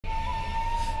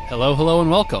Hello, hello, and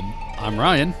welcome. I'm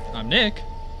Ryan, I'm Nick.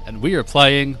 and we are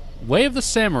playing Way of the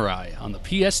Samurai on the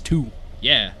PS2.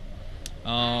 Yeah.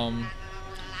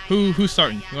 Who's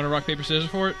starting? You want to rock, paper, scissors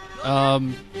for it?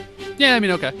 Yeah, I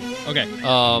mean, okay.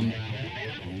 Okay.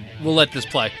 We'll let this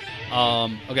play.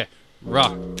 Okay.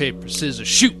 Rock, paper, scissors,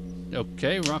 shoot.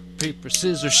 Okay, rock, paper,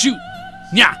 scissors, shoot.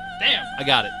 Yeah. Damn. I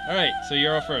got it. All right, so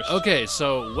you're up first. Okay,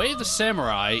 so Way of the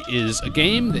Samurai is a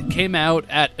game that came out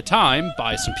at a time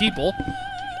by some people.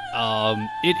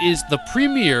 It is the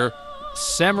premier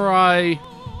samurai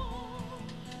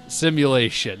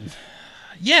simulation.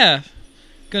 Yeah.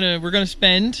 We're gonna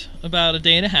spend about a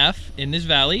day and a half in this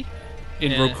valley.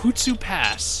 In Rokutsu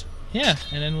Pass. Yeah,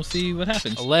 and then we'll see what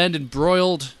happens. A land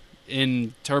embroiled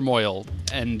in turmoil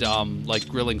and, like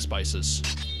grilling spices.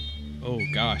 Oh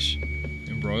gosh,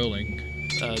 embroiling.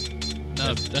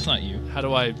 That's not you. How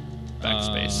do I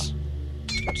backspace?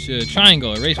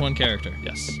 Triangle. Erase one character.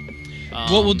 Yes.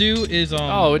 What we'll do is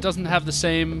Oh, it doesn't have the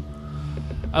same...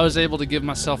 I was able to give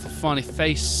myself a funny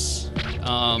face.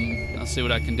 I'll see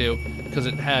what I can do. Because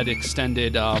it had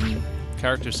extended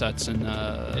character sets in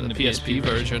the PSP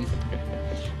version. Okay.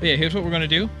 But yeah, here's what we're gonna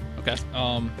do. Okay.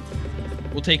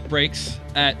 We'll take breaks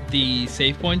at the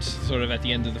save points, sort of at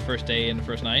the end of the first day and the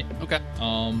first night. Okay.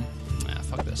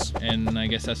 Fuck this. And I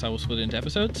guess that's how we'll split it into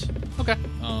episodes. Okay.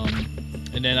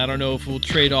 And then I don't know if we'll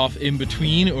trade off in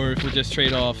between or if we'll just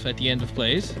trade off at the end of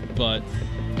plays, but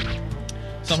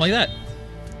something like that.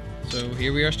 So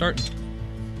here we are starting.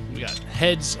 We got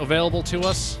heads available to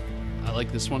us. I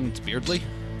like this one. It's Beardly.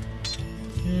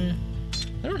 Yeah,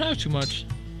 I don't have too much.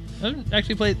 I haven't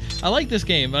actually played... I like this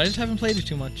game, but I just haven't played it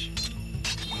too much.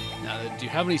 Now, do you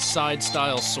have any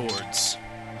side-style swords?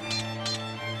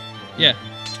 Yeah.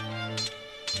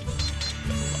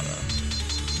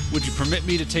 Would you permit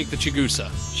me to take the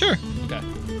Chigusa? Sure. Okay.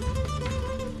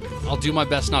 I'll do my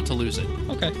best not to lose it.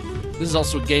 Okay. This is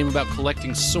also a game about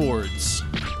collecting swords.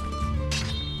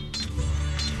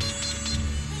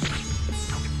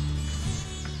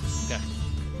 Okay.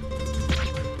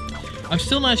 I'm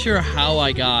still not sure how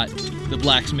I got the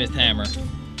blacksmith hammer.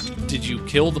 Did you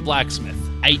kill the blacksmith?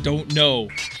 I don't know.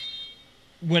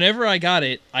 Whenever I got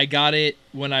it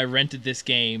when I rented this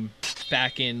game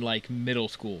back in like middle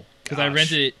school. Because I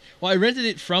rented it. Well, I rented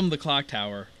it from the clock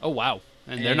tower. Oh wow!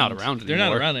 And they're not around anymore. They're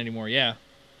not around anymore. Yeah.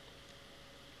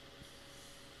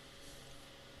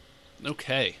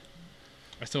 Okay.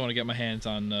 I still want to get my hands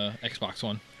on Xbox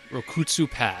One. Rokutsu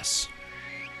Pass.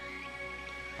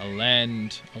 A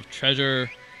land of treasure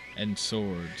and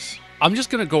swords. I'm just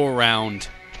gonna go around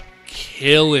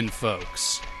killing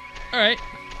folks. All right.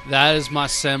 That is my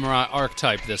samurai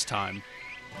archetype this time.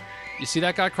 You see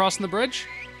that guy crossing the bridge?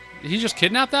 Did he just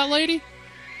kidnap that lady?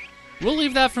 We'll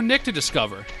leave that for Nick to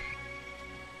discover.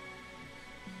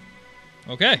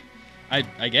 Okay.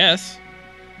 I guess.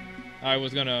 I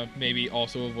was gonna maybe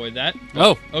also avoid that.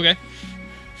 Oh. Okay.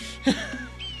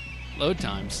 Load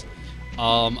times.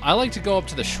 I like to go up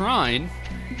to the shrine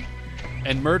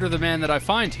and murder the man that I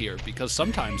find here, because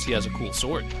sometimes he has a cool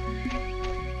sword.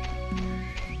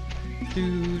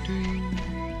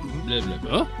 Blah, blah,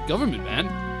 blah. Huh? Government man?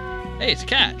 Hey, it's a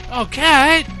cat. Oh,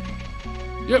 cat!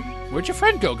 Yep. Where'd your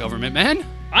friend go, government man?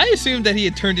 I assumed that he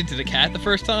had turned into the cat the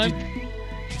first time.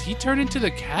 Did he turn into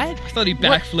the cat? I thought he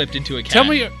backflipped into a cat. Tell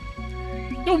me...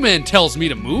 No man tells me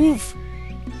to move.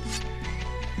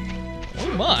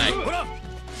 Oh my.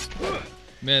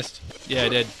 Missed. Yeah, I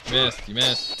did. Missed. You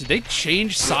missed. Did they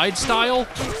change side style?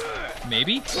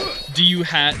 Maybe? Did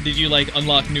you like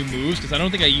unlock new moves? Because I don't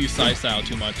think I use side style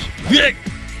too much.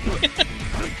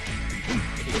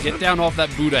 Get down off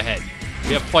that Buddha head.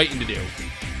 We have fighting to do.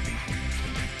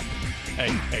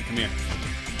 Hey, come here.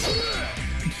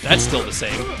 That's still the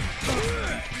same.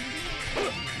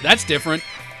 That's different.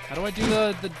 How do I do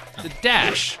the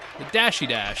dash? The dashy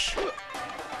dash.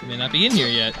 He may not be in here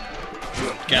yet.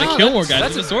 Gotta kill more guys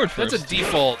with the sword first. That's a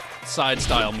default side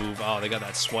style move. Oh, they got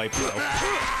that swipe though.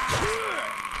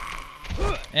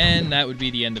 And that would be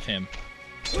the end of him.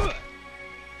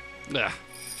 Ugh.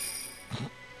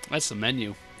 That's the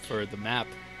menu for the map.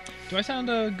 Do I sound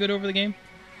good over the game?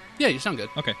 Yeah, you sound good.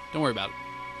 Okay. Don't worry about it.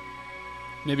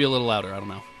 Maybe a little louder. I don't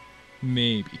know.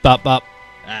 Maybe. Bop bop.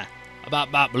 Ah. Bop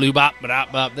bop blue bop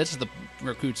bop bop. This is the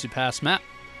Rokutsu Pass map.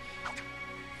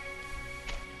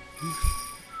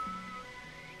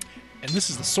 And this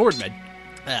is the sword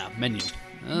menu.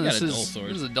 This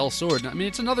is a dull sword. I mean,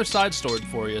 it's another side sword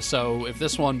for you. So if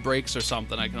this one breaks or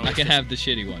something, I can have the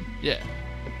shitty one. Yeah.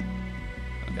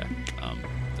 Okay.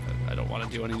 I don't want to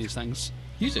do any of these things.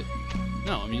 Use it.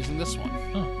 No, I'm using this one.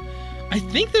 Oh. I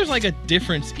think there's like a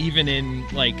difference even in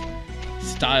like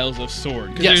styles of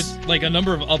sword. Because Yes. there's like a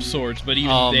number of up swords, but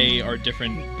even they are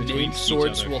different between Named each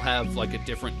swords other. will have like a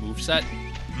different moveset,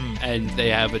 and they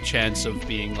have a chance of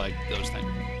being like those things.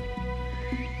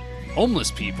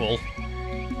 Homeless people,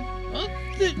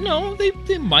 No,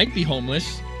 they might be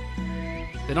homeless.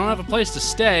 they don't have a place to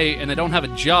stay, and they don't have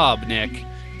a job, Nick.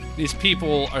 These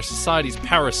people are society's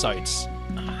parasites.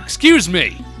 Excuse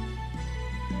me!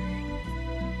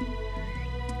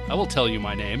 I will tell you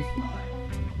my name.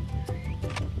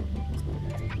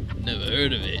 Never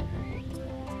heard of it.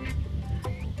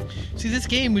 See, this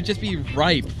game would just be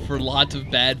ripe for lots of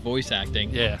bad voice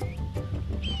acting. Yeah.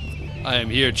 I am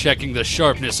here checking the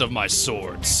sharpness of my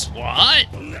swords. What?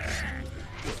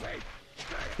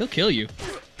 He'll kill you.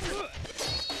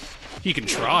 He can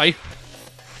try.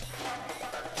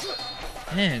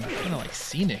 Man, kind of like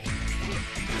scenic.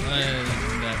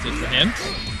 And that's it for him.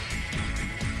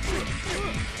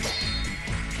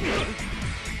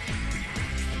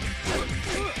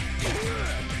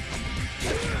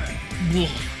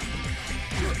 Woof.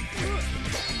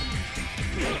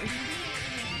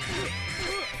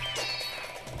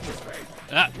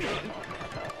 Ah.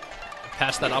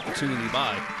 Passed that opportunity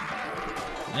by.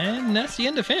 And that's the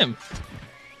end of him.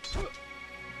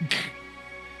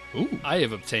 Ooh, I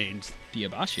have obtained the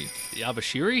Abashi. the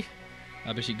Abashiri.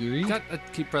 Abashiguri? God, I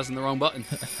keep pressing the wrong button.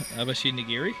 Abashi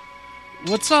Nigiri?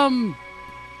 What's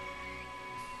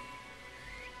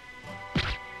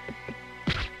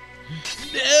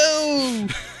No!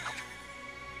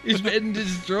 It's been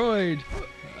destroyed.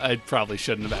 I probably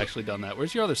shouldn't have actually done that.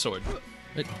 Where's your other sword?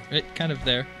 It kind of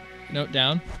there. No,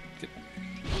 down.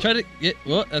 Try to get.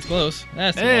 Well, that's close.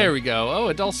 That's the There one. we go. Oh,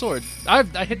 a dull sword. I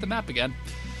hit the map again.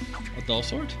 A dull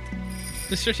sword.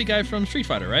 The stretchy guy from Street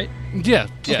Fighter, right? Yeah,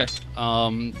 yeah.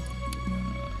 Okay.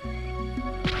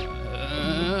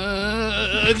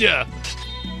 Yeah.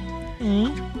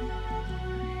 Mm-hmm.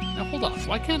 Now hold on.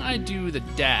 Why can't I do the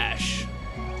dash?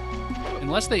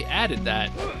 Unless they added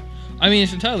that I mean,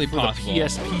 it's entirely for possible. the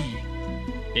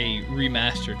PSP. A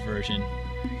remastered version.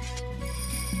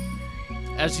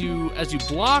 As you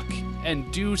block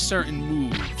and do certain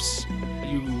moves,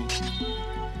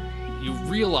 you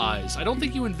realize. I don't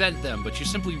think you invent them, but you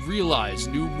simply realize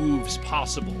new moves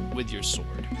possible with your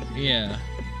sword. Yeah.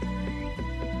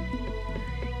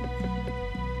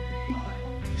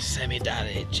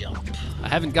 Semi-dare jump. I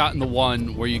haven't gotten the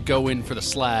one where you go in for the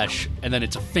slash and then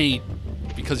it's a feint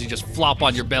because you just flop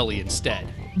on your belly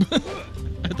instead. I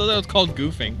thought that was called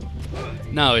goofing.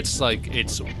 No, it's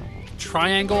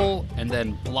triangle and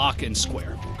then block and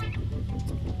square.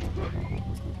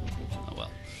 Oh well.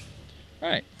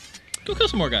 Alright. Go kill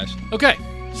some more guys. Okay,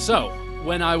 so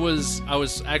when I was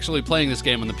actually playing this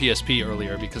game on the PSP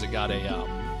earlier because it got a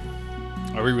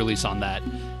re-release on that,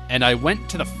 and I went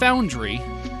to the Foundry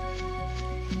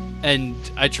and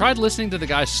I tried listening to the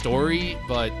guy's story,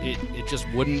 but it just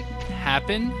wouldn't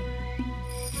happen.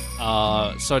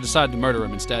 So I decided to murder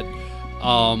him instead.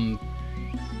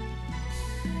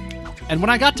 And when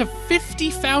I got to 50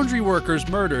 Foundry workers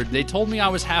murdered, they told me I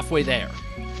was halfway there.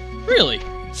 Really?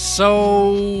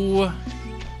 So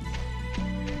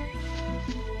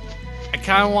I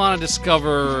kind of want to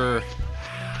discover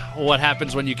what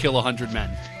happens when you kill 100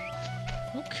 men.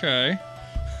 Okay.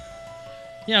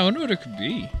 Yeah, I wonder what it could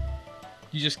be.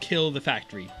 You just kill the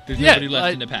factory. There's Yeah, nobody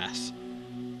left in the pass.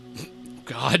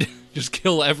 God, just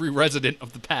kill every resident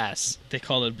of the pass. They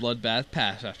call it Bloodbath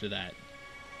Pass after that.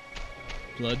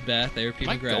 Bloodbath Therapy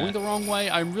Am I McGrath. going the wrong way?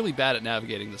 I'm really bad at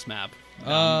navigating this map.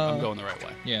 No, I'm going the right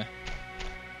way. Yeah.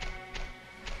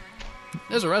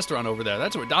 There's a restaurant over there.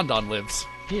 That's where Don Don lives.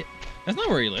 Yeah. That's not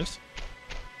where he lives.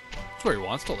 That's where he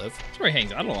wants to live. That's where he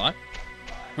hangs out a lot.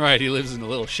 Right, he lives in a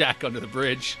little shack under the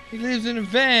bridge. He lives in a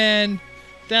van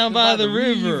down by the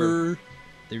river.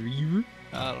 The river?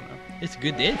 I don't know. It's a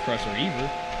good day to cross a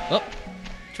river. Oh,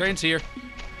 Train's here.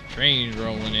 train's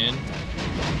rolling in.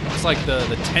 It's like the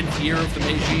 10th year of the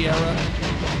Meiji era.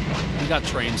 We got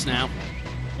trains now.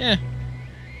 Yeah.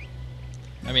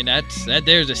 I mean, that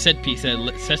there's a set piece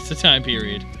that sets the time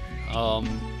period.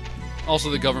 Also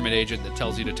the government agent that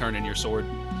tells you to turn in your sword.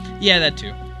 Yeah, that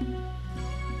too.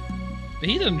 But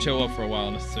he doesn't show up for a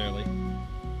while necessarily.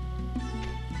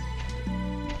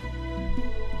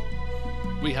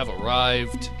 We have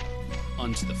arrived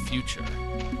unto the future.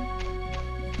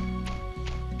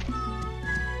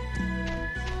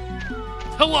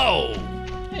 Hello!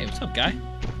 Hey, what's up, guy?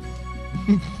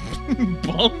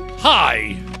 Bump?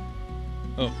 Hi!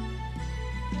 Oh.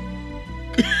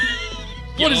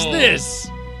 What is Yo. this?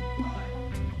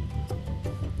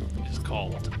 It's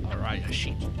called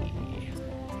Arayashiki.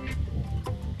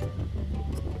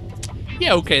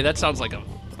 Yeah, okay, that sounds like a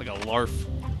larf.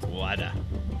 Wada.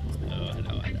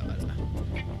 Wada.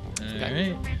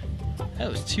 Okay. Alright. That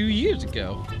was 2 years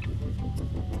ago.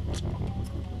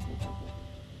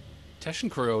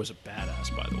 Teshin Kuro is a badass,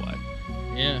 by the way.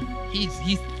 Yeah.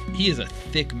 He is a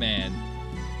thick man.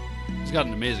 He's got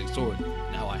an amazing sword.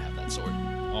 Now I have that sword.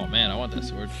 Oh man, I want that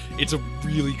sword. It's a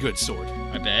really good sword.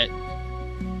 I bet.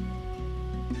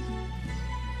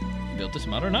 He built this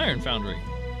modern iron foundry.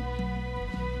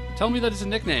 Tell me that it's a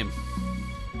nickname.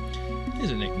 It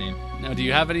is a nickname. Now, do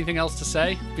you have anything else to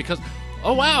say? Because,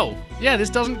 oh wow, yeah, this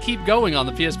doesn't keep going on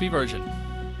the PSP version.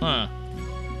 Huh.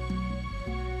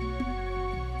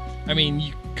 I mean,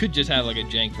 you could just have like a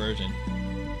jank version.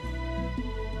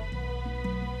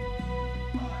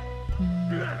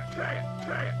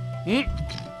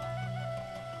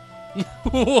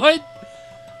 What?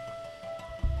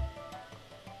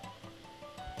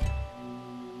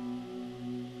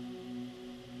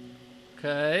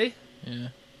 Okay. Yeah.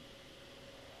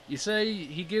 You say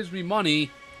he gives me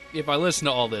money if I listen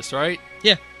to all this, right?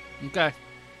 Yeah. Okay.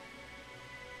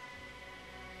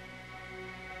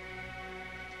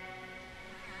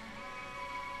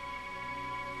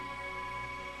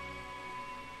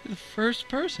 You're the first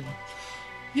person.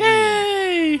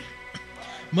 Yay!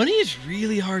 Money is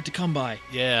really hard to come by.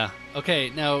 Yeah.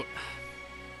 Okay, now...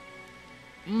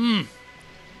 No,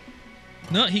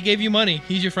 he gave you money.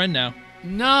 He's your friend now.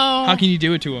 No! How can you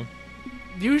do it to him?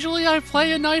 Usually I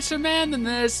play a nicer man than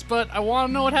this, but I want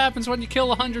to know what happens when you kill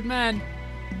 100 men.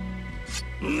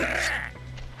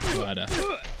 Wada.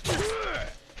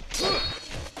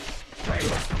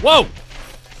 Whoa!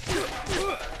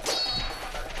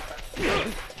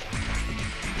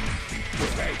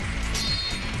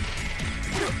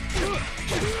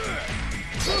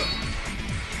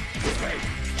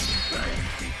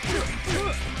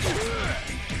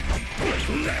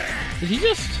 Did he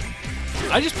just...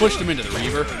 I just pushed him into the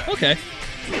Reaver. Okay.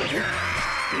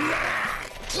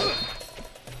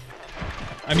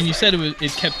 I mean, you said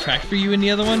it kept track for you in the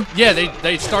other one? Yeah,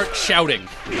 they start shouting.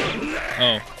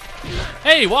 Oh.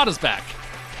 Hey, Wada's back.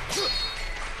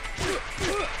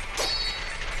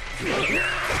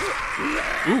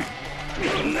 Ooh.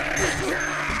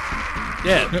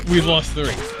 Yeah, We've lost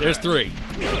 3. there's 3.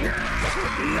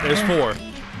 There's 4.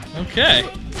 Okay.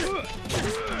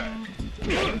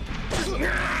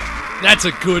 That's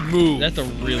a good move. That's a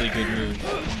really good move.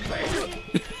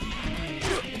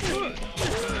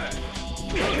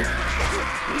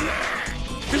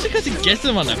 Especially because it gets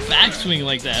him on the backswing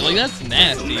like that. Like, that's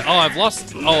nasty. Oh, I've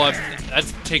lost. Oh,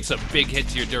 that takes a big hit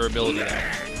to your durability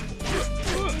there.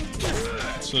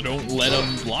 So don't let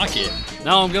him block it.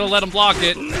 No, I'm gonna let him block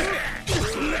it.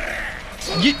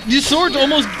 Your sword's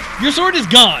almost... Your sword is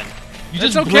gone. You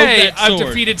That's just okay. broke that I've sword.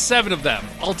 defeated 7 of them.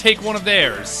 I'll take one of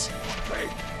theirs.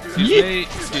 Excuse me.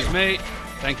 Excuse me.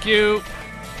 Thank you.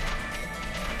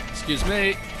 Excuse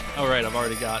me. All right, I've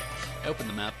already got. I opened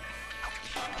the map.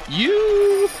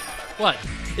 You... What?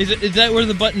 Is that where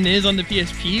the button is on the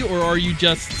PSP, or are you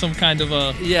just some kind of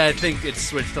a... Yeah, I think it's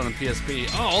switched on the PSP.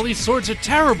 Oh, all these swords are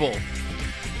terrible.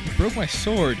 You broke my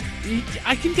sword.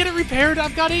 I can get it repaired.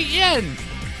 I've got 8 yen.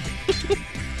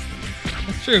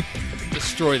 That's true.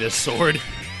 Destroy this sword.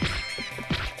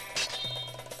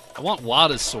 I want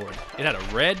Wada's sword. It had a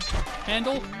red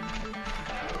handle.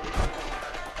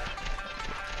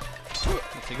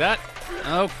 I'll take that.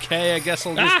 Okay, I guess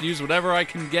I'll just use whatever I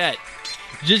can get.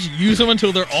 Just use them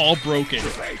until they're all broken.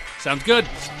 Sounds good.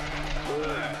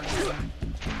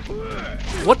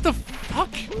 What the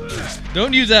fuck?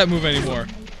 Don't use that move anymore.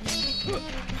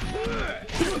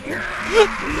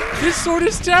 This sword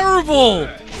is terrible.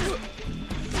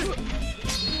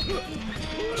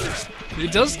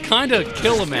 It does kind of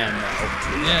kill a man,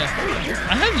 though. Yeah.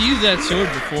 I have used that sword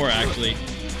before, actually.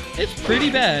 It's pretty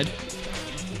bad.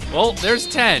 Well, there's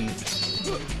 10.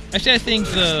 Actually, I think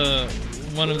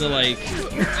one of the, like,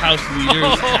 house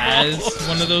leaders has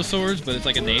one of those swords, but it's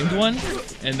like a named one,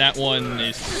 and that one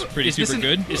is super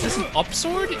good. Is this an up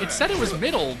sword? It said it was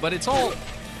middle, but it's all...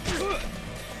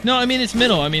 No, I mean, it's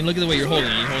middle. I mean, look at the way you're holding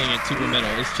it. You're holding it super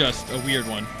middle. It's just a weird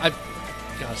one. I've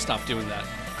gotta stop doing that.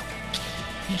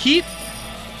 You keep...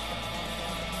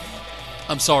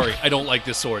 I'm sorry, I don't like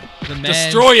this sword. The man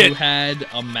Destroy it! who had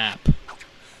a map.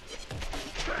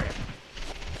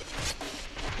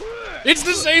 It's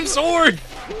the same sword!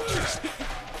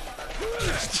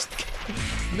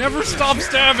 Never stop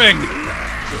stabbing!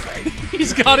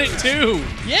 He's got it too!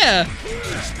 Yeah!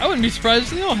 I wouldn't be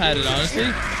surprised if they all had it, honestly.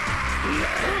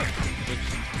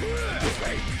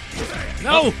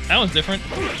 No! Oh, that one's different.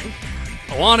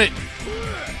 I want it!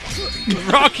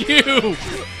 Rock you!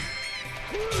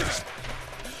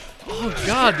 Oh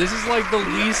god, this is like the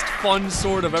least fun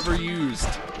sword I've ever used.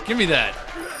 Give me that.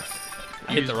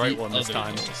 I hit Use the right one this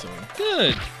time. Sword.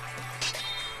 Good.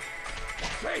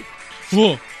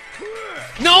 Whoa.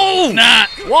 No! Nah.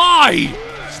 Why?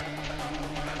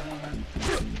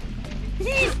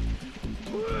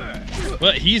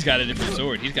 But he's got a different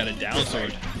sword. He's got a down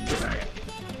sword.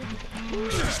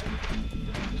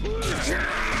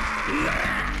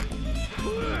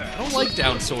 I don't like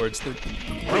down swords. They're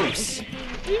gross.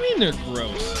 What do you mean they're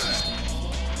gross?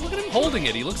 Look at him holding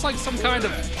it. He looks like some kind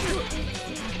of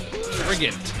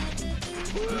brigand.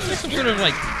 Looks like some sort of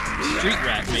like street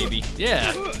rat, maybe.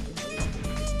 Yeah.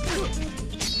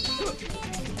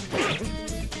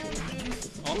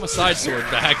 I want my side sword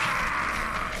back.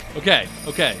 Okay,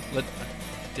 okay.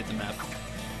 Did the map.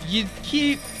 You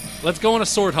keep. Let's go on a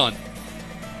sword hunt.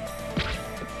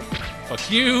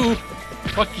 Fuck you.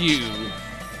 Fuck you.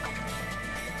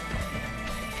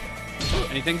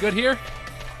 Anything good here?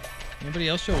 Anybody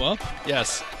else show up?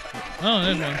 Yes. Oh,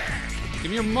 there's one. Give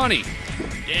me your money.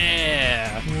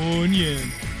 Yeah. 1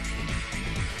 yen.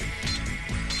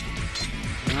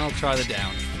 And I'll try the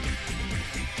down.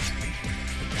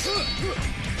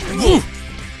 Woo!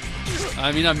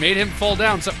 I mean, I made him fall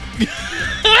down, so...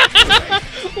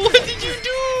 What did you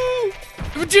do?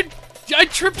 I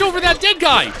tripped over that dead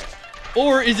guy!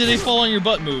 Or is it a fall on your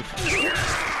butt move?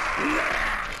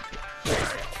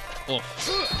 Oh.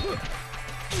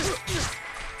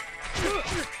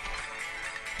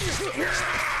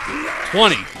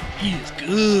 $20. He is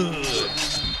good.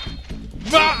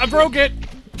 Ah, I broke it!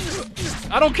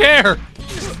 I don't care!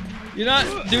 You're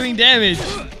not doing damage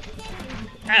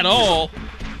at all.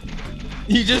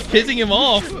 You're just pissing him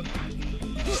off.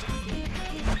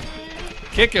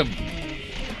 Kick him.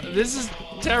 This is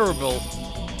terrible.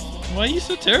 Why are you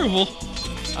so terrible?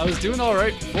 I was doing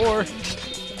alright before.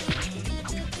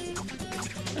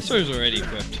 That sword's already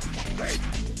equipped.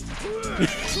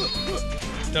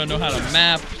 Don't know how to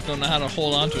map, don't know how to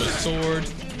hold on to a sword.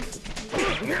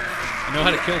 I know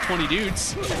how to kill 20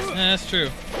 dudes. That's true.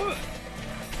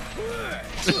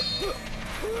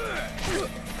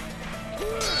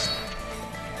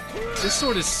 This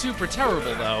sword is super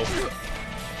terrible, though.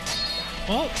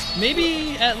 Well,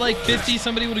 maybe at like 50,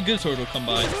 somebody with a good sword will come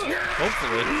by.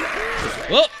 Hopefully.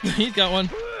 Well, he's got one.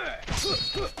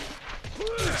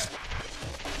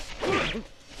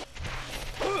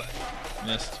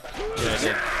 Missed. Yeah, I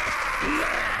did.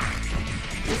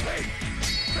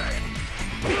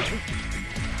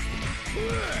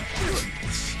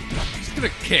 Just gonna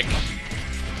kick.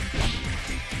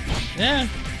 Yeah.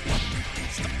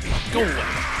 Go away.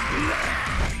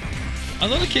 I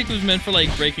thought the kick was meant for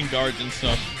like breaking guards and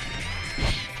stuff.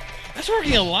 That's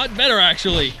working a lot better,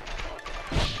 actually.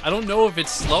 I don't know if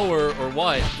it's slower or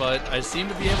what, but I seem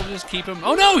to be able to just keep him.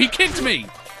 Oh no, he kicked me!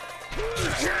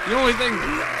 The only thing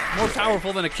more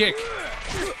powerful than a kick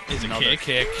Is another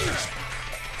kick.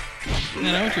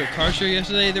 Man, I went to a car show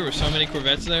yesterday. There were so many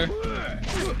Corvettes there.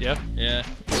 Yeah. Yeah.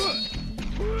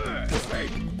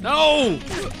 No!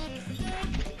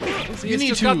 See, You it's need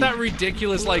just to got that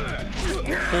ridiculous, like,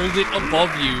 hold it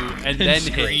above you and then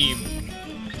scream.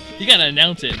 hit. You gotta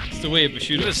announce it. It's the way of I'm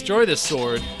Bushido. gonna destroy this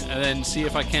sword and then see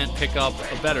if I can't pick up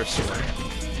a better sword.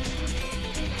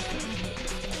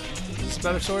 Is this a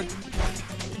better sword?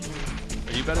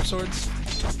 Are you better swords?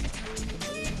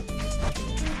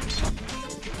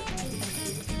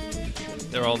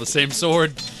 They're all the same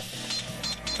sword.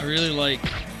 I really like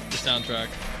the soundtrack.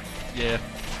 Yeah.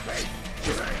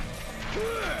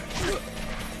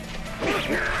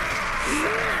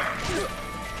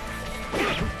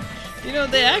 You know,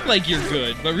 they act like you're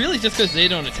good, but really just because they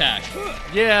don't attack.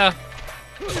 Yeah.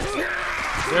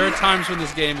 There are times when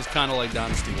this game is kind of like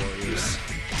Dynasty Warriors.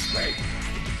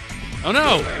 Oh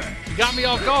no! You got me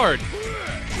off guard.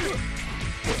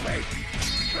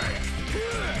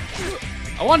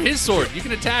 I want his sword. You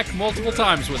can attack multiple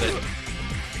times with it.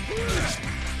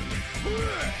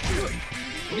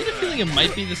 I get a feeling it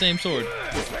might be the same sword.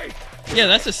 Yeah,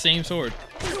 that's the same sword.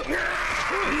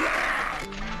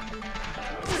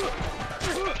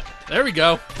 There we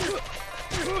go.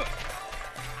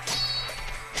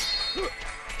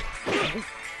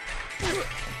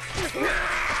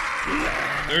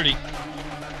 $30.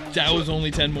 That was only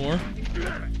 10 more.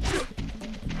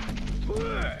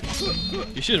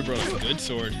 You should have brought a good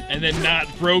sword and then not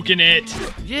broken it.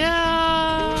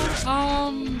 Yeah.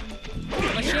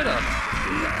 I should have.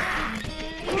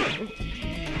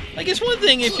 Like, it's one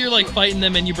thing if you're like fighting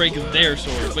them and you break their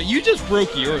sword, but you just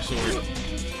broke your sword.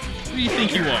 Who do you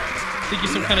think you are? Think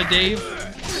you're some kind of Dave?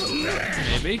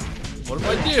 Maybe. What do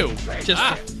I do? Just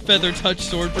feather touch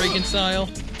sword breaking style?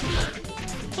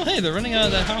 Oh hey, they're running out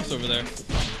of that house over there.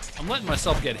 I'm letting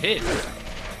myself get hit.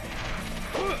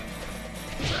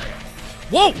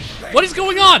 Whoa! What is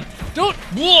going on? Don't.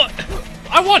 What?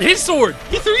 I want his sword.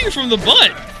 He threw you from the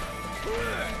butt.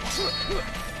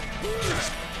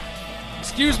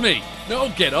 Excuse me. No,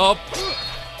 get up.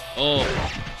 Oh.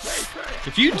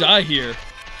 If you die here.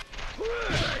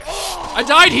 I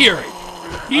died here.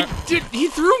 He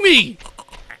threw me.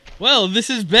 Well, this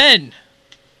is Ben.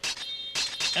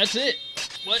 That's it.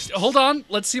 What? Hold on.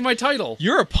 Let's see my title.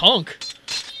 You're a punk.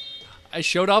 I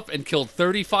showed up and killed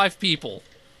 35 people.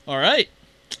 All right.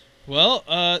 Well,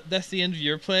 that's the end of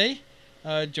your play.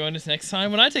 Join us next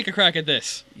time when I take a crack at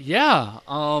this. Yeah.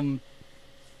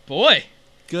 Boy.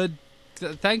 Good.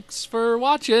 Thanks for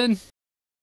watching.